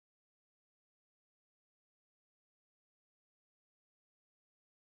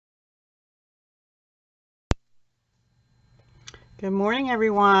Good morning,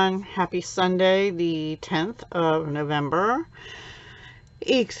 everyone. Happy Sunday, the 10th of November.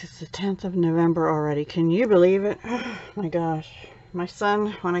 Eeks, it's the 10th of November already. Can you believe it? Oh my gosh. My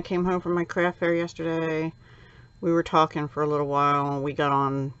son, when I came home from my craft fair yesterday, we were talking for a little while and we got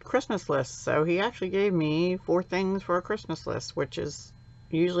on Christmas lists. So he actually gave me 4 things for a Christmas list, which is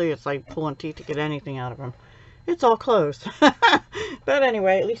usually it's like pulling teeth to get anything out of him. It's all closed. But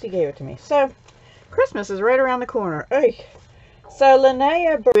anyway, at least he gave it to me. So Christmas is right around the corner. Oy. So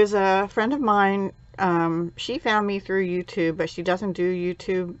Lynnea B is a friend of mine. She found me through YouTube, but she doesn't do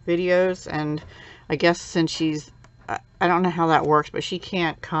YouTube videos, and I guess since she's, I don't know how that works, but she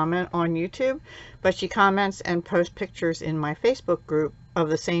can't comment on YouTube, but she comments and posts pictures in my Facebook group of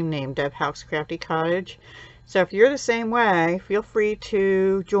the same name, Deb House Crafty Cottage. So if you're the same way, feel free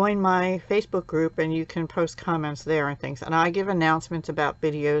to join my Facebook group and you can post comments there and things. And I give announcements about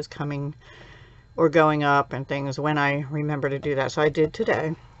videos coming or going up and things when I remember to do that. So I did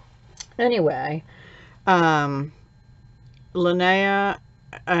today. Anyway, Lynnea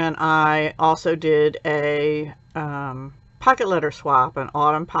and I also did a pocket letter swap, an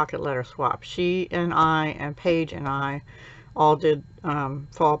autumn pocket letter swap. She and I and Paige and I all did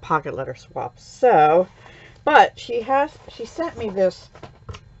fall pocket letter swaps. So, but she sent me this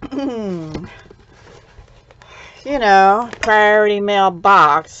you know, priority mail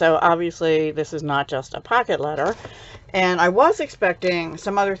box. So obviously this is not just a pocket letter. And I was expecting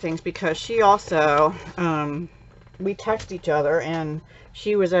some other things because she also, we text each other, and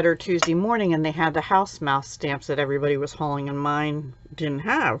she was at her Tuesday morning and they had the house mouse stamps that everybody was hauling, and mine didn't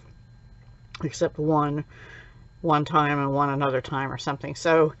have, except one time and one another time or something.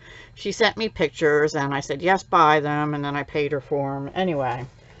 So she sent me pictures and I said, yes, buy them. And then I paid her for them. Anyway,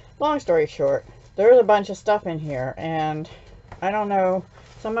 long story short, there's a bunch of stuff in here, and I don't know,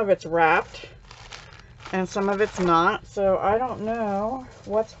 some of it's wrapped and some of it's not, so I don't know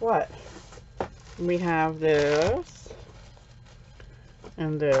what's what. We have this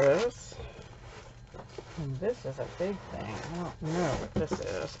and this, and this is a big thing. I don't know what this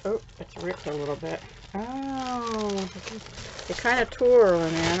is. Oh, it's ripped a little bit. Oh, it kind of tore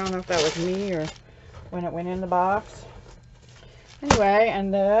on me. I don't know if that was me or when it went in the box. Anyway,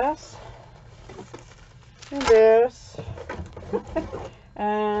 and this. And this.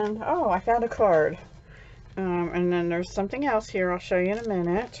 And oh, I found a card. And then there's something else here I'll show you in a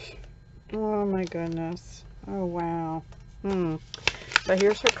minute. Oh my goodness. Oh wow. So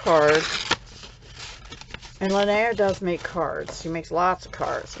here's her card. And Lynnea does make cards. She makes lots of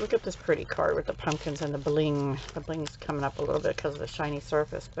cards. Look at this pretty card with the pumpkins and the bling. The bling's coming up a little bit because of the shiny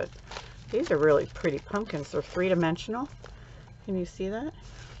surface, but these are really pretty pumpkins. They're 3-dimensional. Can you see that?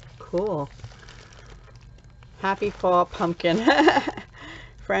 Cool. Happy fall pumpkin.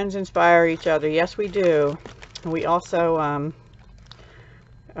 Friends inspire each other. Yes, we do. We also,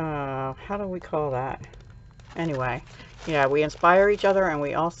 how do we call that? Anyway, yeah, we inspire each other, and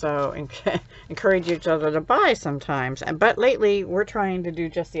we also encourage each other to buy sometimes. But lately, we're trying to do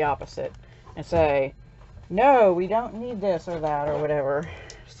just the opposite and say, no, we don't need this or that or whatever.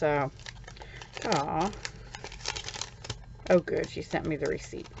 So, aw. Oh, good. She sent me the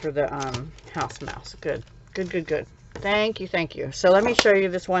receipt for the house mouse. Good. Good. Thank you. So let me show you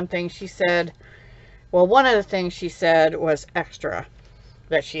this one thing she said. Well, one of the things she said was extra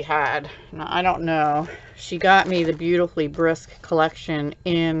that she had. Now, I don't know. She got me the beautifully Brisk collection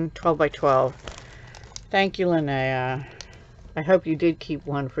in 12 by 12. Thank you, Lynnea. I hope you did keep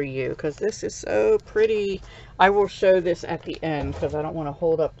one for you, because this is so pretty. I will show this at the end because I don't want to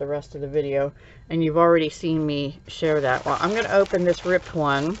hold up the rest of the video, and you've already seen me share that. Well, I'm going to open this ripped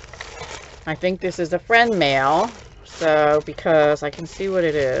one. I think this is a friend mail, so because I can see what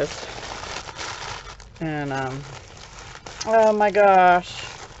it is. And oh my gosh,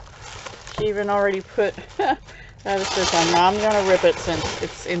 she even already put that is this on. Now I'm gonna rip it since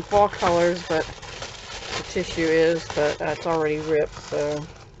it's in fall colors, but the tissue is, but it's already ripped, so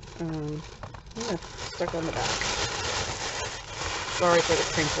yeah, stuck on the back. Sorry for the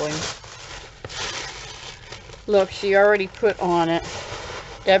crinkling. Look, she already put on it,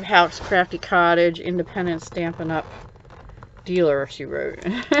 Deb House Crafty Cottage, independent Stampin' Up! Dealer, she wrote.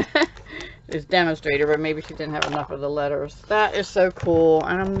 It's demonstrator, but maybe she didn't have enough of the letters. That is so cool,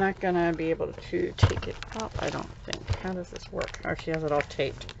 and I'm not going to be able to take it out, I don't think. How does this work? Oh, she has it all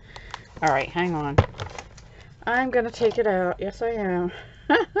taped. Alright, hang on. I'm going to take it out. Yes, I am.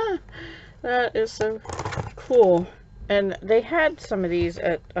 That is so cool. And they had some of these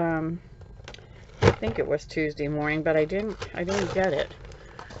at, I think it was Tuesday morning, but I didn't get it.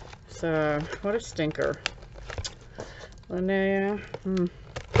 So, what a stinker. Lynnea,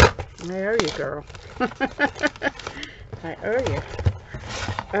 I owe you, girl. I owe you.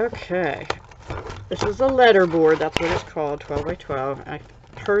 Okay. This is a letter board. That's what it's called, 12 by 12. I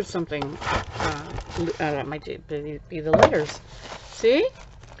heard something. That might be the letters. See?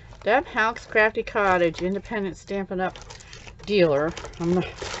 Deb Houck's Crafty Cottage, independent Stampin' Up! Dealer. I'm not,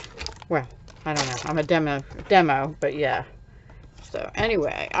 well, I don't know. I'm a demo, but yeah. So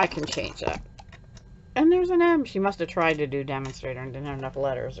anyway, I can change that. And there's an M. She must have tried to do demonstrator and didn't have enough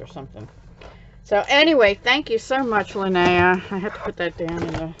letters or something. So anyway, thank you so much, Lynnea. I have to put that down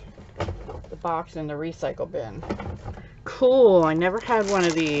in the box in the recycle bin. Cool. I never had one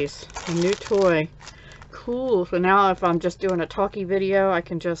of these. A new toy. Cool. So now if I'm just doing a talkie video, I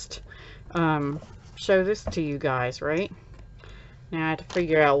can just show this to you guys, right? Now I have to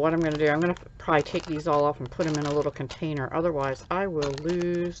figure out what I'm going to do. I'm going to probably take these all off and put them in a little container. Otherwise, I will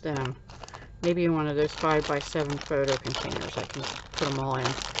lose them. Maybe in one of those 5x7 photo containers. I can put them all in.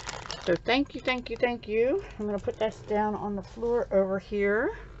 So thank you, thank you, thank you. I'm going to put this down on the floor over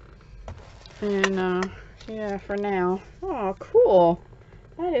here. And yeah, for now. Oh, cool.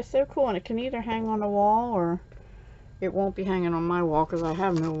 That is so cool. And it can either hang on the wall or it won't be hanging on my wall because I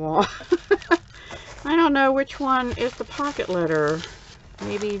have no wall. I don't know which one is the pocket letter.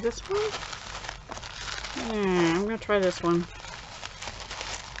 Maybe this one? Yeah, I'm going to try this one.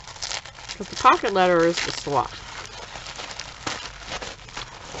 Because the pocket letter is the swap.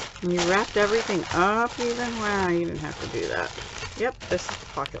 And you wrapped everything up even? Wow, you didn't have to do that. Yep, this is the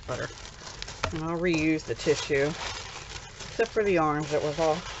pocket letter. And I'll reuse the tissue. Except for the orange that was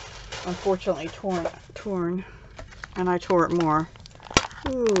all unfortunately torn. And I tore it more.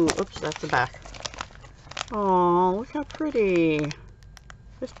 Ooh, oops, that's the back. Oh, look how pretty.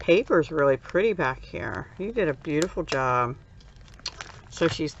 This paper is really pretty back here. You did a beautiful job. So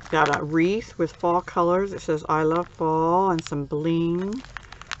she's got a wreath with fall colors. It says I love fall and some bling.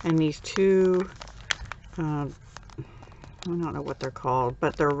 And these two, I don't know what they're called,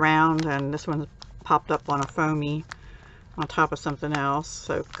 but they're round, and this one's popped up on a foamy on top of something else.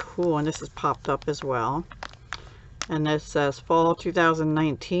 So cool. And this is popped up as well. And this says fall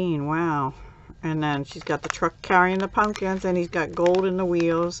 2019. Wow. And then she's got the truck carrying the pumpkins, and he's got gold in the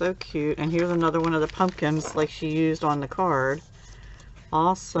wheels. So cute. And here's another one of the pumpkins like she used on the card.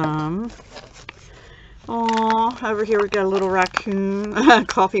 Awesome. Oh, over here we got a little raccoon.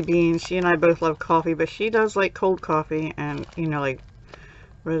 Coffee beans. She and I both love coffee, but she does like cold coffee, and you know, like,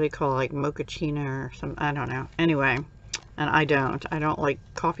 what do they call it? Like mochaccino or some, I don't know. Anyway, and I don't like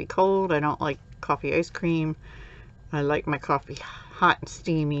coffee cold. I don't like coffee ice cream. I like my coffee hot and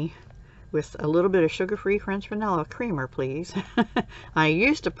steamy with a little bit of sugar-free French vanilla creamer, please. I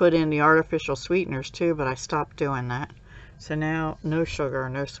used to put in the artificial sweeteners too, but I stopped doing that. So now, no sugar,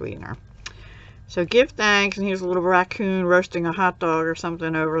 no sweetener. So give thanks, and here's a little raccoon roasting a hot dog or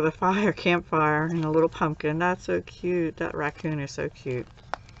something over the campfire, and a little pumpkin. That's so cute. That raccoon is so cute.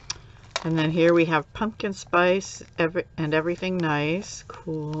 And then here we have pumpkin spice and everything nice.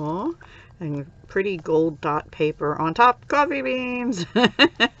 Cool. And pretty gold dot paper on top. Coffee beans.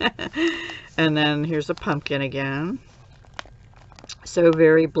 And then here's a pumpkin again. So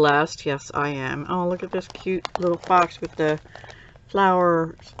very blessed. Yes, I am. Oh, look at this cute little fox with the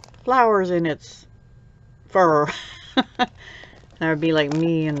flowers in its fur. That would be like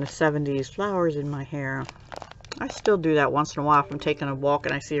me in the 70s. Flowers in my hair. I still do that once in a while. If I'm taking a walk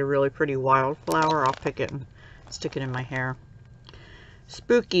and I see a really pretty wildflower, I'll pick it and stick it in my hair.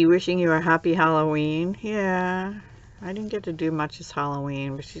 Spooky, wishing you a happy Halloween. Yeah, I didn't get to do much this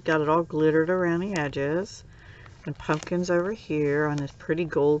Halloween, but she's got it all glittered around the edges. And pumpkins over here on this pretty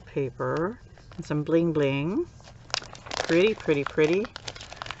gold paper. And some bling bling. Pretty, pretty, pretty.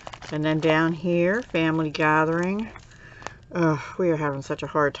 And then down here, family gathering. We are having such a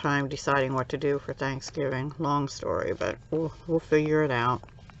hard time deciding what to do for Thanksgiving. Long story, but we'll figure it out.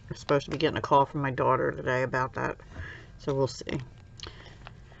 I'm supposed to be getting a call from my daughter today about that. So we'll see.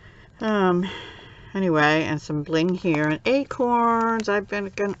 Anyway, and some bling here, and acorns. I've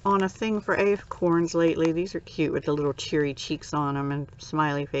been on a thing for acorns lately. These are cute with the little cheery cheeks on them and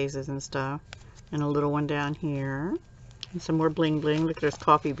smiley faces and stuff. And a little one down here. And some more bling bling. Look, there's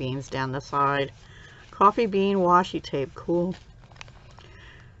coffee beans down the side. Coffee bean washi tape. Cool.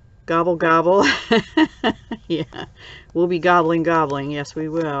 Gobble gobble. Yeah, we'll be gobbling. Yes, we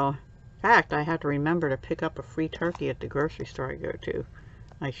will. In fact, I have to remember to pick up a free turkey at the grocery store I go to.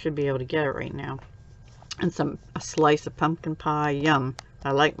 I should be able to get it right now. And a slice of pumpkin pie. Yum.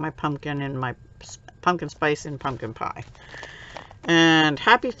 I like my pumpkin and my pumpkin spice and pumpkin pie. And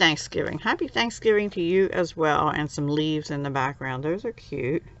happy Thanksgiving. Happy Thanksgiving to you as well. And some leaves in the background. Those are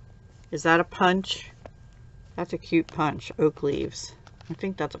cute. Is that a punch? That's a cute punch. Oak leaves. I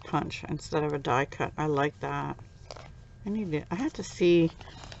think that's a punch instead of a die cut. I like that. I have to see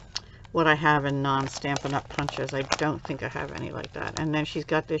what I have in non-Stampin' Up! Punches. I don't think I have any like that. And then she's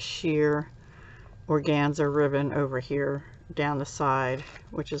got this sheer organza ribbon over here down the side,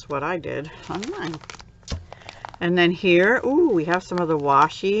 which is what I did on mine. And then here, ooh, we have some of the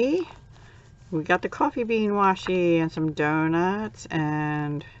washi. We got the coffee bean washi and some donuts,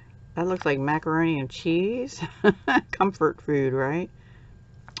 and that looks like macaroni and cheese. Comfort food, right?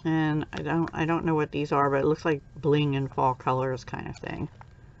 And I don't know what these are, but it looks like bling and fall colors kind of thing.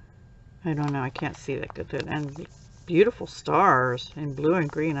 I don't know, I can't see that good. And beautiful stars in blue and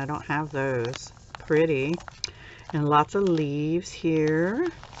green. I don't have those. Pretty. And lots of leaves here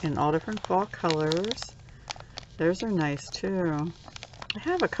in all different fall colors. Those are nice too. I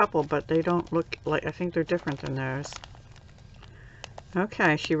have a couple, but they don't look like, I think they're different than those.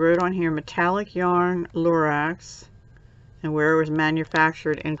 Okay, she wrote on here metallic yarn Lorax and where it was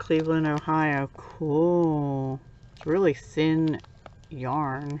manufactured in Cleveland, Ohio. Cool. It's really thin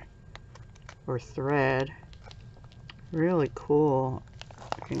yarn or thread. Really cool.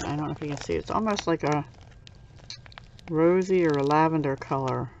 I don't know if you can see. It's almost like a rosy or a lavender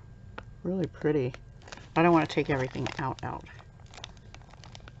color. Really pretty. I don't want to take everything out.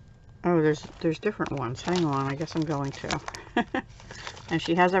 Oh, there's different ones. Hang on, I guess I'm going to. And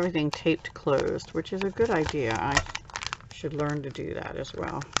she has everything taped closed, which is a good idea. I should learn to do that as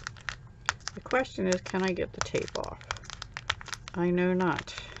well. The question is, can I get the tape off? I know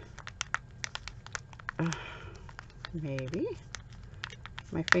not. Maybe.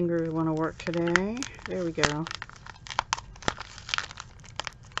 My fingers want to work today. There we go.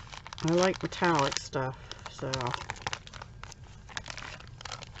 I like metallic stuff, so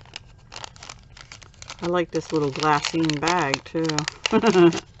I like this little glassine bag too.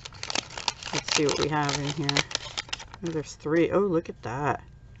 Let's see what we have in here. Oh, there's 3. Oh, look at that.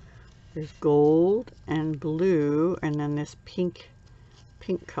 There's gold and blue, and then this pink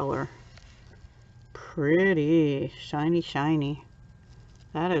color. Pretty. Shiny.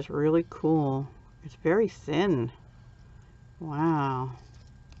 That is really cool. It's very thin. Wow.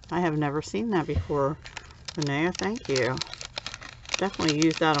 I have never seen that before. Lynnea, thank you. Definitely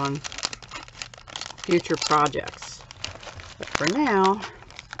use that on future projects. But for now,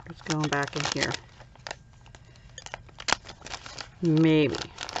 it's going back in here. Maybe.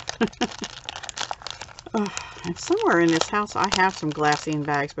 And somewhere in this house I have some glassine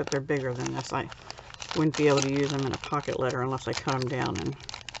bags, but they're bigger than this. I wouldn't be able to use them in a pocket letter unless I cut them down. And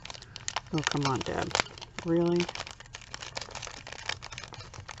oh, come on, Deb. Really?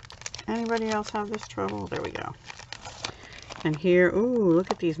 Anybody else have this trouble? There we go. And here, ooh, look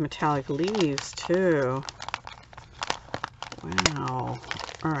at these metallic leaves too. Wow.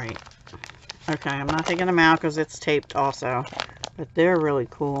 All right. Okay, I'm not taking them out because it's taped also. But they're really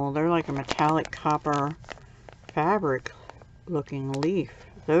cool. They're like a metallic copper fabric looking leaf.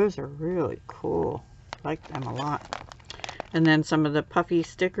 Those are really cool. I like them a lot. And then some of the puffy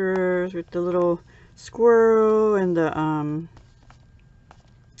stickers with the little squirrel and the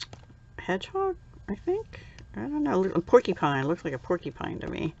hedgehog, I think. I don't know. A porcupine. Looks like a porcupine to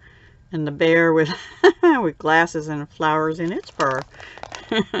me. And the bear with with glasses and flowers in its fur.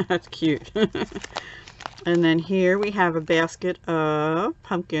 That's cute. And then here we have a basket of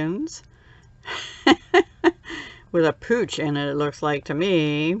pumpkins with a pooch in it, it looks like to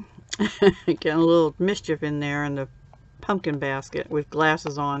me. Getting a little mischief in there in the pumpkin basket with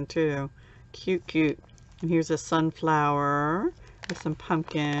glasses on too. Cute. And here's a sunflower with some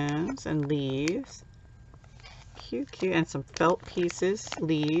pumpkins and leaves. Cute. And some felt pieces,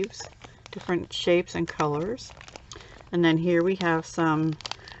 leaves, different shapes and colors. And then here we have some,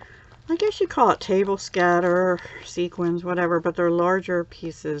 I guess you call it table scatter, sequins, whatever, but they're larger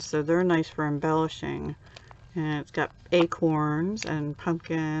pieces, so they're nice for embellishing. And it's got acorns and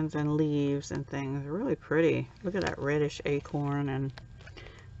pumpkins and leaves and things. They're really pretty. Look at that reddish acorn, and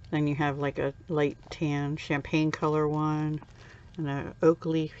then you have like a light tan champagne color one and an oak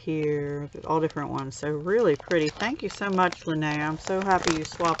leaf here. All different ones. So really pretty. Thank you so much, Lynnea. I'm so happy you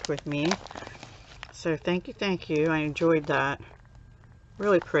swapped with me. So thank you. I enjoyed that.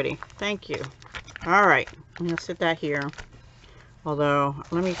 Really pretty. Thank you. Alright, I'm going to sit that here. Although,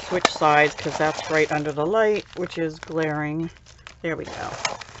 let me switch sides because that's right under the light, which is glaring. There we go.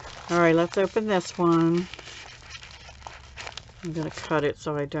 Alright, let's open this one. I'm going to cut it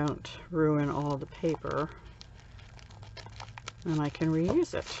so I don't ruin all the paper. And I can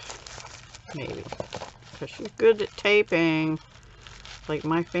reuse it. Maybe. Because she's good at taping. Like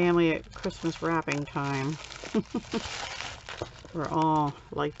my family at Christmas wrapping time. We're all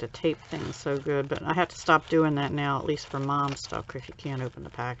like to tape things so good, but I have to stop doing that now, at least for Mom's stuff, because you can't open the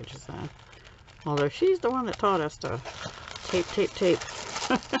packages then. Although she's the one that taught us to tape, tape, tape.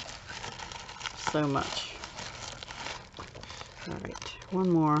 So much. Alright, one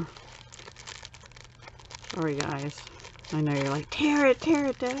more. Sorry guys. I know you're like, tear it,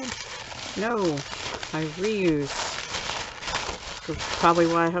 Dad. No, I reuse. That's probably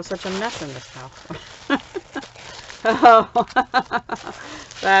why I have such a mess in this house. Oh,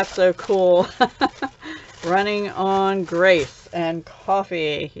 that's so cool. Running on grace and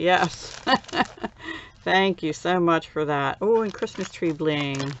coffee. Yes. Thank you so much for that. Oh, and Christmas tree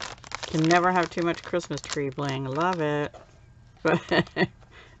bling. Can never have too much Christmas tree bling. Love it.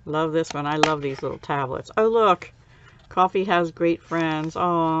 Love this one. I love these little tablets. Oh, look. Coffee has great friends.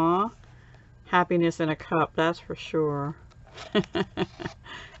 Aww. Happiness in a cup. That's for sure.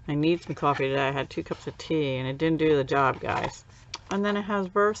 I need some coffee today. I had 2 cups of tea and it didn't do the job, guys. And then it has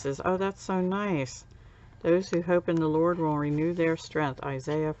verses. Oh, that's so nice. Those who hope in the Lord will renew their strength.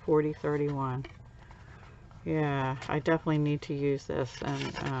 Isaiah 40:31. Yeah, I definitely need to use this.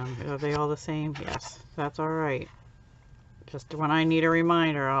 And are they all the same? Yes, that's all right. Just when I need a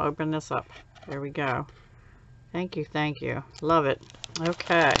reminder, I'll open this up. There we go. Thank you, thank you. Love it.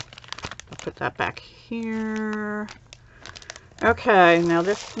 Okay, I'll put that back here. Okay, now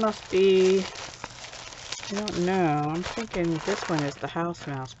this must be, I don't know. I'm thinking this one is the house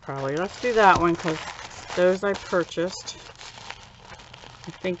mouse probably. Let's do that one because those I purchased.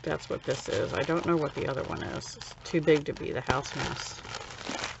 I think that's what this is. I don't know what the other one is. It's too big to be the house mouse.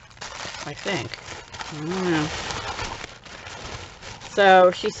 I think. I don't know. So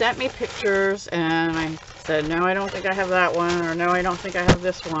she sent me pictures and I said, no, I don't think I have that one, or no, I don't think I have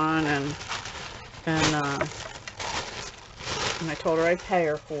this one, and I told her I'd pay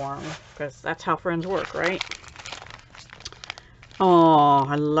her for them because that's how friends work, right? Oh,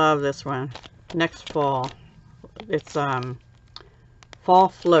 I love this one. Next fall. It's Fall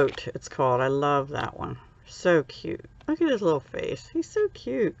Float, it's called. I love that one. So cute. Look at his little face. He's so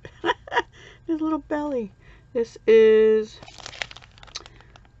cute. His little belly. This is,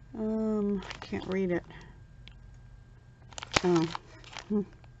 I can't read it. Oh,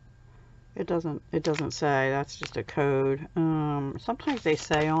 it doesn't say. That's just a code. Sometimes they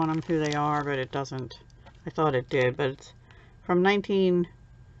say on them who they are, but it doesn't. I thought it did, but it's from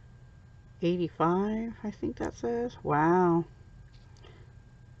 1985, I think that says. Wow.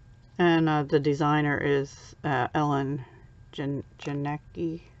 And the designer is Ellen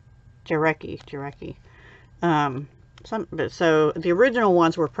Jarecki. So the original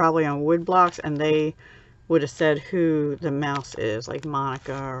ones were probably on wood blocks, and they would have said who the mouse is, like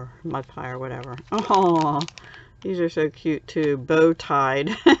Monica or Mud Pie or whatever. Oh, these are so cute too. Bow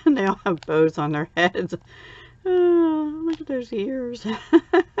tied. They all have bows on their heads. Oh, look at those ears.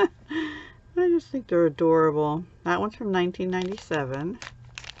 I just think they're adorable. That one's from 1997.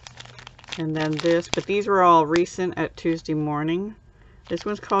 And then this, but these were all recent at Tuesday morning. This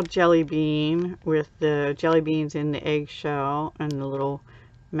one's called Jelly Bean, with the jelly beans in the eggshell and the little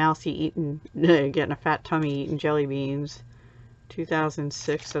mousy eating, getting a fat tummy eating jelly beans.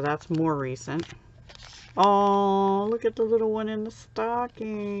 2006, so that's more recent. Oh, look at the little one in the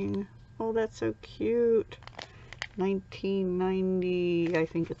stocking. Oh, that's so cute. 1990, I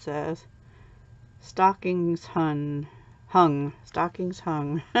think it says. Stockings hung. Stockings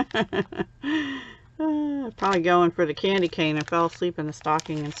hung. Probably going for the candy cane and fell asleep in the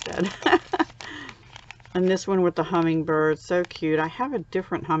stocking instead. And this one with the hummingbird, so cute. I have a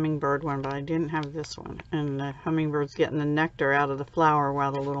different hummingbird one, but I didn't have this one. And the hummingbird's getting the nectar out of the flower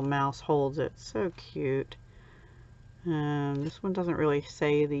while the little mouse holds it. So cute. This one doesn't really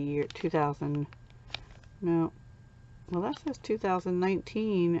say the year 2000. No. Well, that says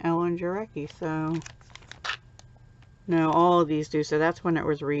 2019, Ellen Jarecki, so. No, all of these do. So that's when it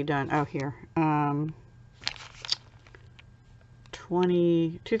was redone. Oh, here.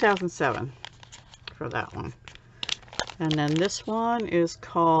 2007 for that one. And then this one is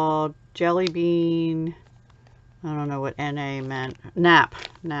called Jelly Bean. I don't know what NA meant. Nap.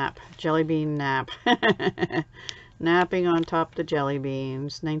 Jelly Bean Nap. Napping on top the jelly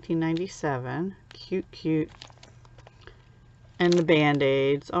beans. 1997. Cute. And the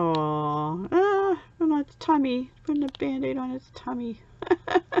Band-Aids. Oh, on its tummy. Putting a Band-Aid on its tummy.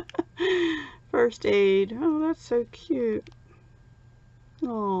 First aid. Oh, that's so cute.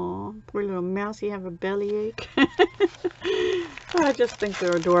 Oh, poor little mousey have a bellyache. I just think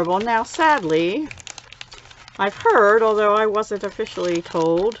they're adorable. Now, sadly, I've heard, although I wasn't officially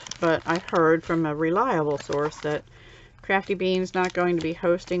told, but I've heard from a reliable source that Crafty Bean's not going to be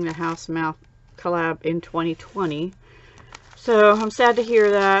hosting the House Mouse collab in 2020. So I'm sad to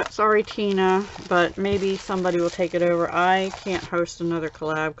hear that. Sorry, Tina, but maybe somebody will take it over. I can't host another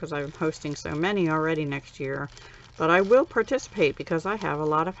collab because I'm hosting so many already next year. But I will participate because I have a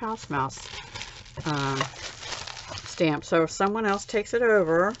lot of House Mouse stamps. So if someone else takes it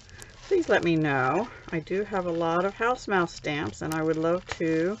over, please let me know. I do have a lot of House Mouse stamps, and I would love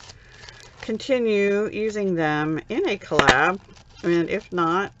to continue using them in a collab. And if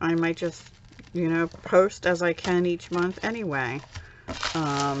not, I might just, you know, post as I can each month anyway,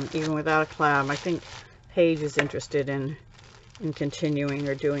 even without a collab. I think Paige is interested in continuing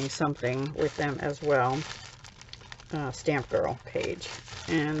or doing something with them as well. Stamp Girl Paige.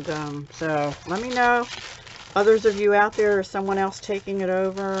 And so let me know, others of you out there, is someone else taking it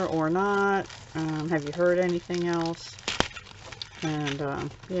over or not? Have you heard anything else?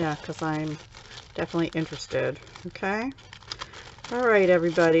 And yeah, because I'm definitely interested. Okay. All right,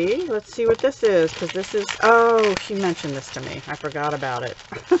 everybody, let's see what this is, because this is, oh, she mentioned this to me. I forgot about it.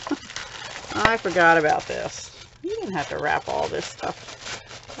 I forgot about this. You didn't have to wrap all this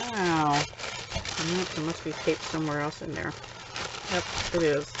stuff. Wow. There must be tape somewhere else in there. Yep, it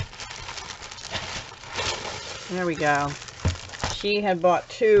is. There we go. She had bought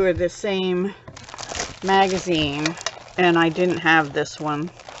 2 of the same magazine, and I didn't have this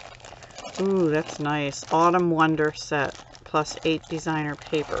one. Ooh, that's nice. Autumn Wonder set. Plus 8 designer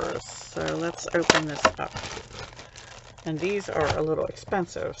papers. So let's open this up. And these are a little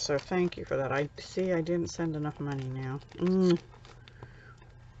expensive, so thank you for that. I see I didn't send enough money now.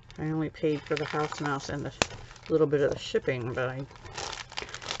 I only paid for the House Mouse and the little bit of the shipping, but I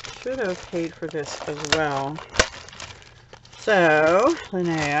should have paid for this as well. So,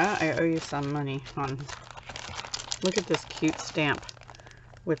 Lynnea, I owe you some money, hon. Look at this cute stamp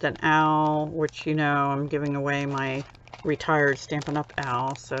with an owl, which, you know, I'm giving away my retired Stampin' Up!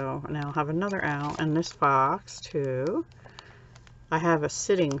 Owl, so now I'll have another owl, and this fox too. I have a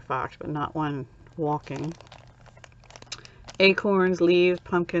sitting fox, but not one walking. Acorns, leaves,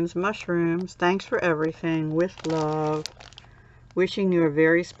 pumpkins, mushrooms. Thanks for everything. With love. Wishing you a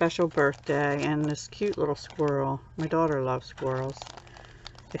very special birthday. And this cute little squirrel. My daughter loves squirrels,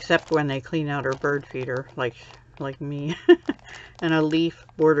 except when they clean out her bird feeder, like me. And a leaf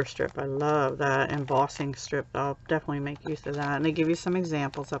border strip. I love that embossing strip. I'll definitely make use of that. And they give you some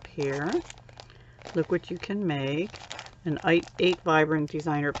examples up here. Look what you can make. And 8 vibrant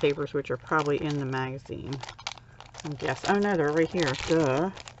designer papers, which are probably in the magazine, I guess. Oh no, they're right here.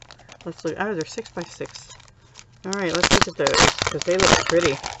 Duh. Let's look. Oh, they're 6 by 6. All right, let's look at those, because they look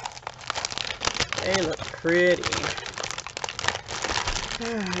pretty. They look pretty.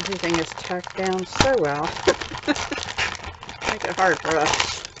 Everything is tacked down so well. Make it hard for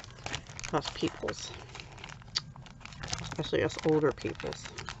us peoples, especially us older peoples.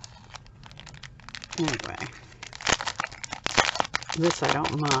 Anyway, this I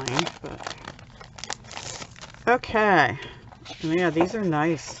don't mind, but okay. Yeah, these are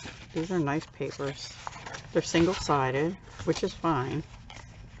nice. These are nice papers. They're single-sided, which is fine.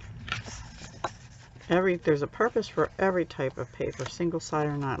 There's a purpose for every type of paper, single-sided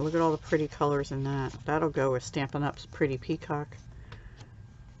or not. Look at all the pretty colors in that. That'll go with Stampin' Up's Pretty Peacock.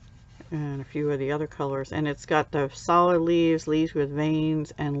 And a few of the other colors. And it's got the solid leaves, leaves with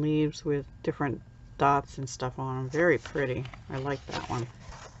veins, and leaves with different dots and stuff on them. Very pretty. I like that one.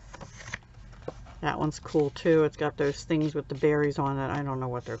 That one's cool too. It's got those things with the berries on it. I don't know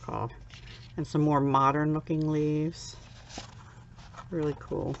what they're called. And some more modern looking leaves. Really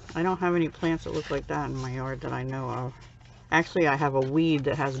cool. I don't have any plants that look like that in my yard that I know of. Actually, I have a weed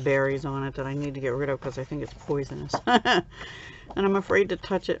that has berries on it that I need to get rid of because I think it's poisonous. And I'm afraid to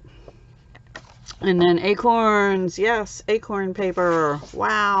touch it. And then acorns. Yes, acorn paper.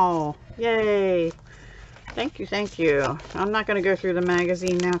 Wow. Yay. Thank you, thank you. I'm not going to go through the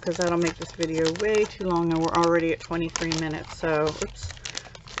magazine now because that'll make this video way too long, and we're already at 23 minutes. So, oops.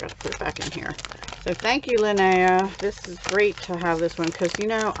 Got to put it back in here. So thank you, Lynnea. This is great to have this one because, you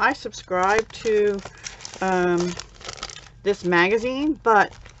know, I subscribe to this magazine,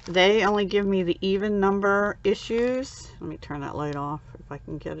 but they only give me the even number issues. Let me turn that light off if I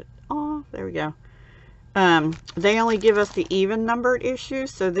can get it off. There we go. They only give us the even numbered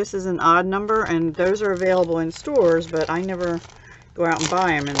issues, so this is an odd number, and those are available in stores, but I never go out and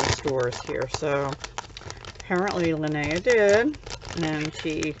buy them in the stores here. So apparently Lynnea did, and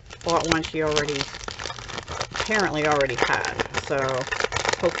she bought one she apparently already had, so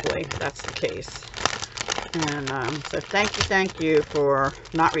hopefully that's the case. And so thank you for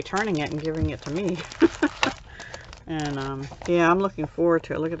not returning it and giving it to me. And yeah, I'm looking forward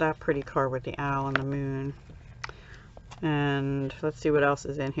to it. Look at that pretty card with the owl and the moon. And let's see what else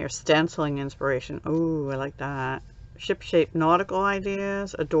is in here. Stenciling inspiration. Ooh, I like that. ship-shaped nautical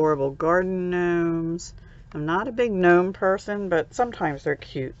ideas, adorable garden gnomes. I'm not a big gnome person, but sometimes they're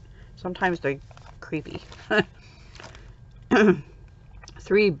cute. Sometimes they're creepy.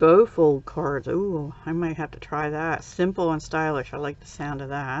 3 bowfold cards. Ooh, I might have to try that. Simple and stylish. I like the sound of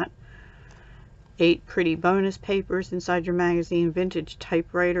that. 8 pretty bonus papers inside your magazine. Vintage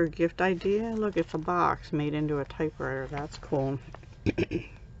typewriter gift idea. Look, it's a box made into a typewriter. That's cool.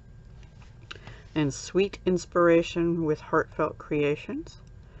 And sweet inspiration with heartfelt creations.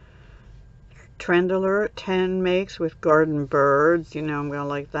 Trend alert, 10 makes with garden birds. You know I'm going to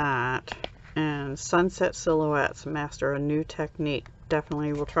like that. And sunset silhouettes, master a new technique.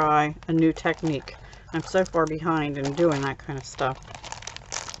 Definitely will try a new technique. I'm so far behind in doing that kind of stuff.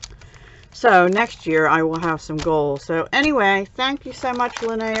 So next year I will have some goals. So anyway, thank you so much,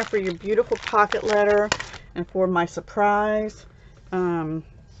 Lynnea, for your beautiful pocket letter and for my surprise.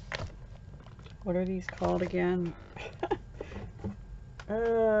 What are these called again?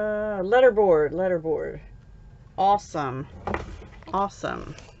 Letterboard. Awesome.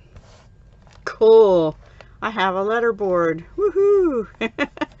 Awesome. Cool. I have a letterboard. Woohoo!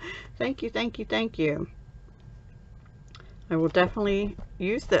 Thank you, thank you, thank you. I will definitely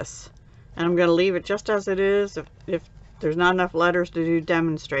use this. And I'm going to leave it just as it is. If there's not enough letters to do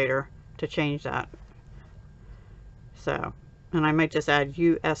demonstrator to change that. So, and I might just add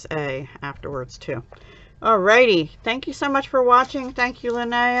USA afterwards too. Alrighty. Thank you so much for watching. Thank you,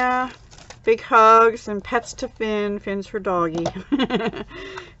 Lynnea. Big hugs and pets to Finn. Finn's her doggy.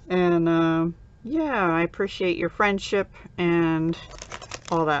 And yeah, I appreciate your friendship and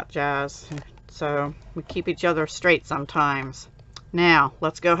all that jazz. So we keep each other straight sometimes. Now,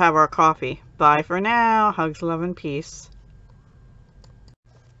 let's go have our coffee. Bye for now. Hugs, love, and peace.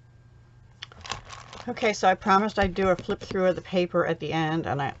 Okay, so I promised I'd do a flip through of the paper at the end,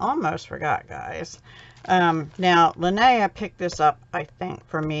 and I almost forgot, guys. Now, Lynnea picked this up, I think,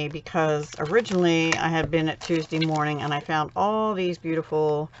 for me, because originally I had been at Tuesday morning, and I found all these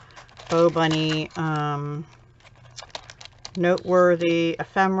beautiful Bow Bunny noteworthy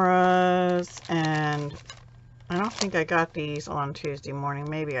ephemeras, and I don't think I got these on Tuesday morning.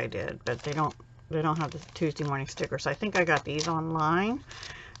 Maybe I did, but they don't have the Tuesday morning sticker, so I think I got these online.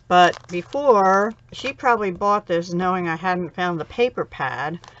 But before, she probably bought this knowing I hadn't found the paper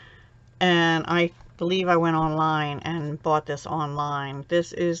pad, and I believe I went online and bought this online.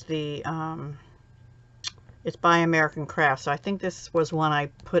 This is the it's by American Crafts, so I think this was one I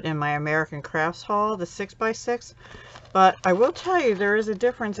put in my American Crafts haul, the 6x6. But I will tell you, there is a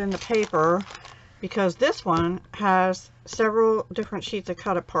difference in the paper, because this one has several different sheets of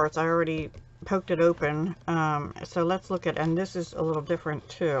cut aparts. I already poked it open, so let's look at, and this is a little different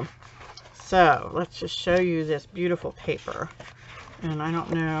too. So let's just show you this beautiful paper. And I don't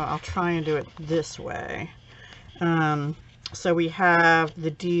know, I'll try and do it this way. So we have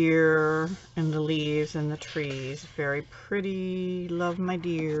the deer and the leaves and the trees. Very pretty. Love my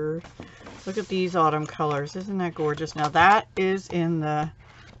deer. Look at these autumn colors. Isn't that gorgeous? Now that is in the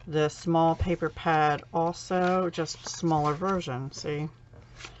small paper pad also, just smaller version, see?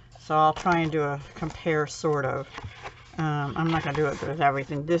 So I'll try and do a compare, sort of. I'm not going to do it with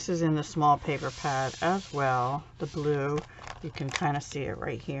everything. This is in the small paper pad as well, the blue. You can kind of see it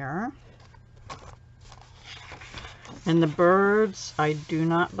right here. And the birds, I do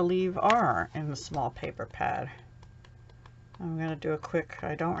not believe are in the small paper pad. I'm going to do a quick,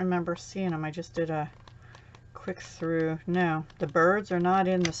 I don't remember seeing them. I just did a quick through. No, the birds are not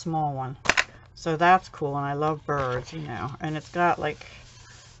in the small one. So that's cool, and I love birds, you know. And it's got like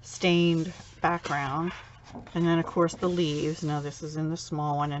stained background. And then of course the leaves. Now this is in the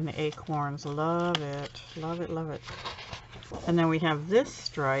small one, and the acorns. Love it. Love it, love it. And then we have this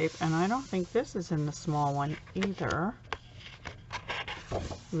stripe, and I don't think this is in the small one either.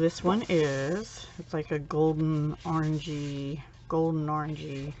 This one is. It's like a golden orangey,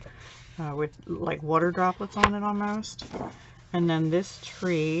 with like water droplets on it almost. And then this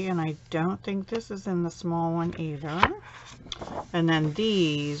tree, and I don't think this is in the small one either. And then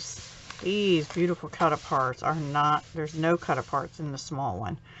these beautiful cut aparts are not, there's no cut aparts in the small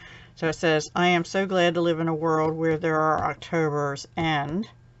one. So it says, I am so glad to live in a world where there are Octobers, and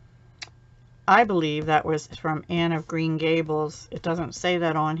I believe that was from Anne of Green Gables. It doesn't say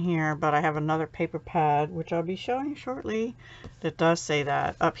that on here, but I have another paper pad, which I'll be showing shortly, that does say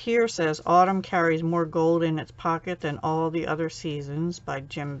that. Up here says, Autumn carries more gold in its pocket than all the other seasons, by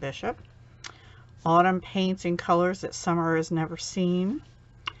Jim Bishop. Autumn paints in colors that summer has never seen.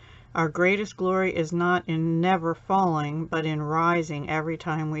 Our greatest glory is not in never falling, but in rising every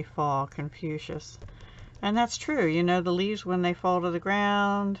time we fall, Confucius. And that's true. You know, the leaves, when they fall to the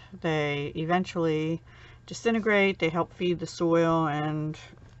ground, they eventually disintegrate. They help feed the soil and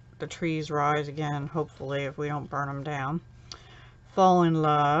the trees rise again, hopefully, if we don't burn them down. Fall in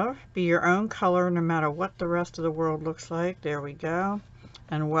love. Be your own color no matter what the rest of the world looks like. There we go.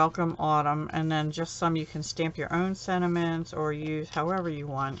 And welcome autumn. And then just some you can stamp your own sentiments or use however you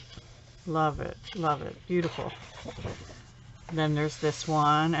want. Love it. Love it. Beautiful. Then there's this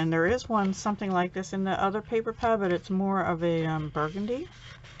one. And there is one something like this in the other paper pad, but it's more of a burgundy.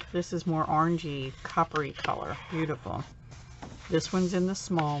 This is more orangey, coppery color. Beautiful. This one's in the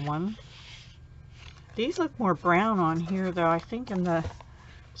small one. These look more brown on here, though. I think in the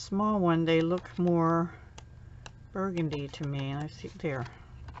small one they look more burgundy to me. I see there.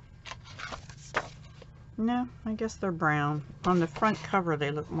 No, I guess they're brown. On the front cover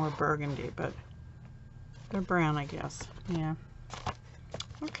they look more burgundy, but they're brown, I guess. Yeah.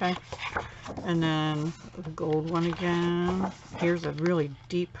 Okay. And then the gold one again. Here's a really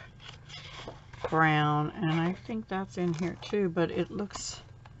deep brown, and I think that's in here too, but it looks...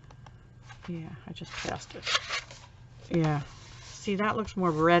 Yeah, I just passed it. Yeah. See, that looks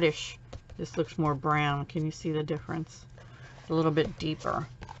more reddish. This looks more brown. Can you see the difference? A little bit deeper.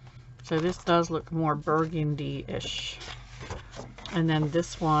 So this does look more burgundy-ish. And then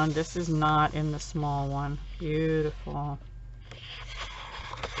this one, this is not in the small one. Beautiful.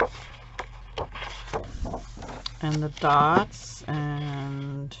 And the dots,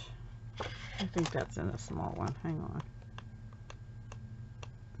 and I think that's in the small one. Hang on.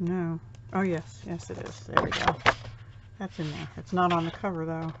 No. Oh, yes. Yes, it is. There we go. That's in there. It's not on the cover,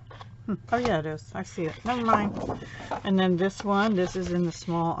 though. Oh, yeah, it is. I see it. Never mind. And then this one. This is in the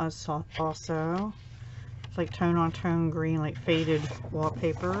small also. It's like tone-on-tone green, like faded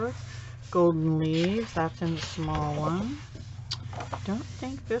wallpaper. Golden leaves. That's in the small one. Don't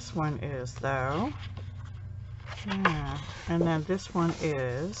think this one is, though. Yeah. And then this one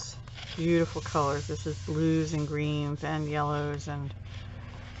is beautiful colors. This is blues and greens and yellows and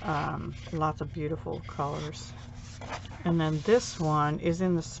lots of beautiful colors. And then this one is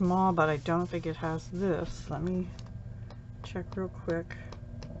in the small, but I don't think it has this. Let me check real quick.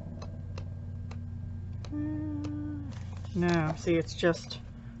 No, see, it's just,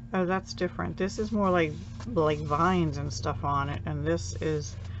 oh, that's different. This is more like vines and stuff on it, and this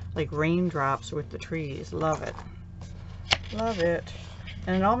is like raindrops with the trees. Love it. Love it.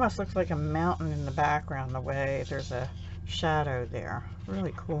 And it almost looks like a mountain in the background, the way there's a shadow there.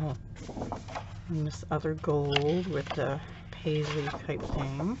 Really cool. And this other gold with the paisley type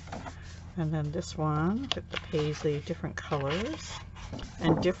thing. And then this one with the paisley, different colors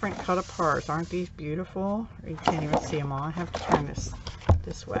and different cut apart. Aren't these beautiful? You can't even see them all. I have to turn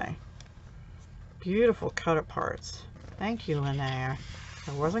this way. Beautiful cut aparts. Thank you, Lynnea.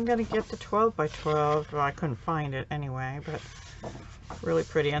 I wasn't going to get the 12 by 12. Well, I couldn't find it anyway, but really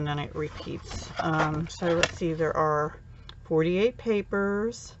pretty. And then it repeats. So let's see, there are 48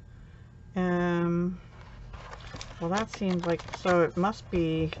 papers. Well, that seems like, so it must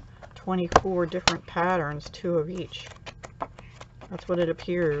be 24 different patterns, 2 of each. That's what it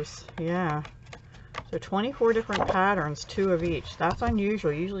appears. Yeah. So 24 different patterns, 2 of each. That's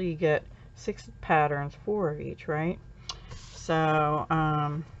unusual. Usually you get 6 patterns, 4 of each, right? So,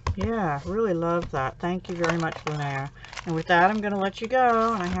 yeah, really love that. Thank you very much, Lynnea. And with that, I'm going to let you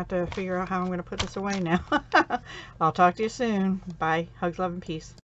go. And I have to figure out how I'm going to put this away now. I'll talk to you soon. Bye. Hugs, love, and peace.